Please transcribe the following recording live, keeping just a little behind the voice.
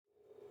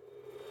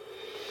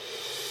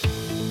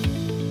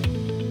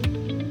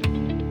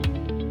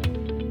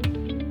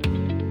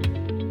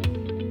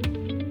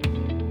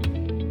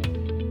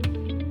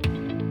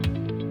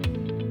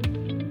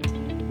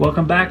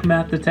Welcome back,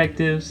 Math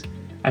Detectives.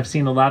 I've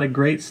seen a lot of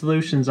great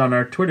solutions on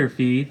our Twitter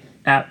feed,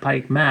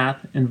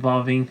 @PikeMath,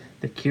 involving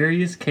the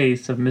curious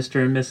case of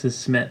Mr. and Mrs.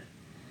 Smith.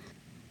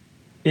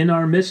 In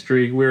our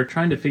mystery, we're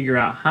trying to figure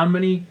out how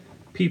many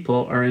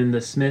people are in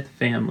the Smith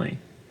family.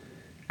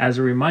 As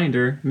a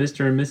reminder,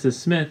 Mr. and Mrs.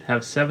 Smith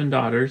have 7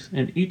 daughters,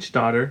 and each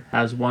daughter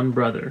has 1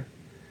 brother.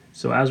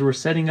 So as we're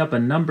setting up a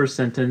number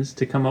sentence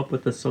to come up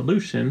with a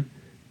solution,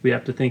 we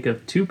have to think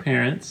of 2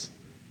 parents,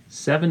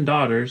 7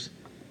 daughters,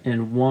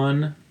 and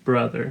 1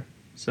 brother.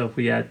 So if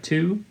we add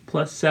 2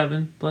 plus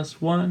 7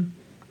 plus 1,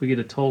 we get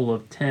a total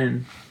of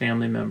 10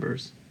 family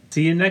members.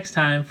 See you next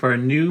time for a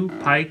new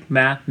Pike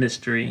Math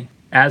Mystery.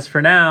 As for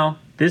now,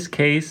 this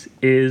case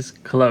is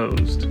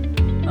closed.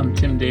 I'm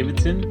Tim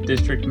Davidson,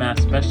 District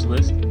Math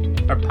Specialist.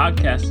 Our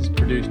podcast is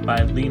produced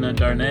by Lena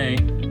Darnay,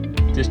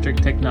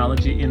 District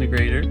Technology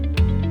Integrator,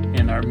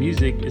 and our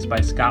music is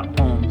by Scott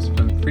Holmes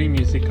from Free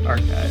Music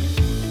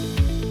Archive.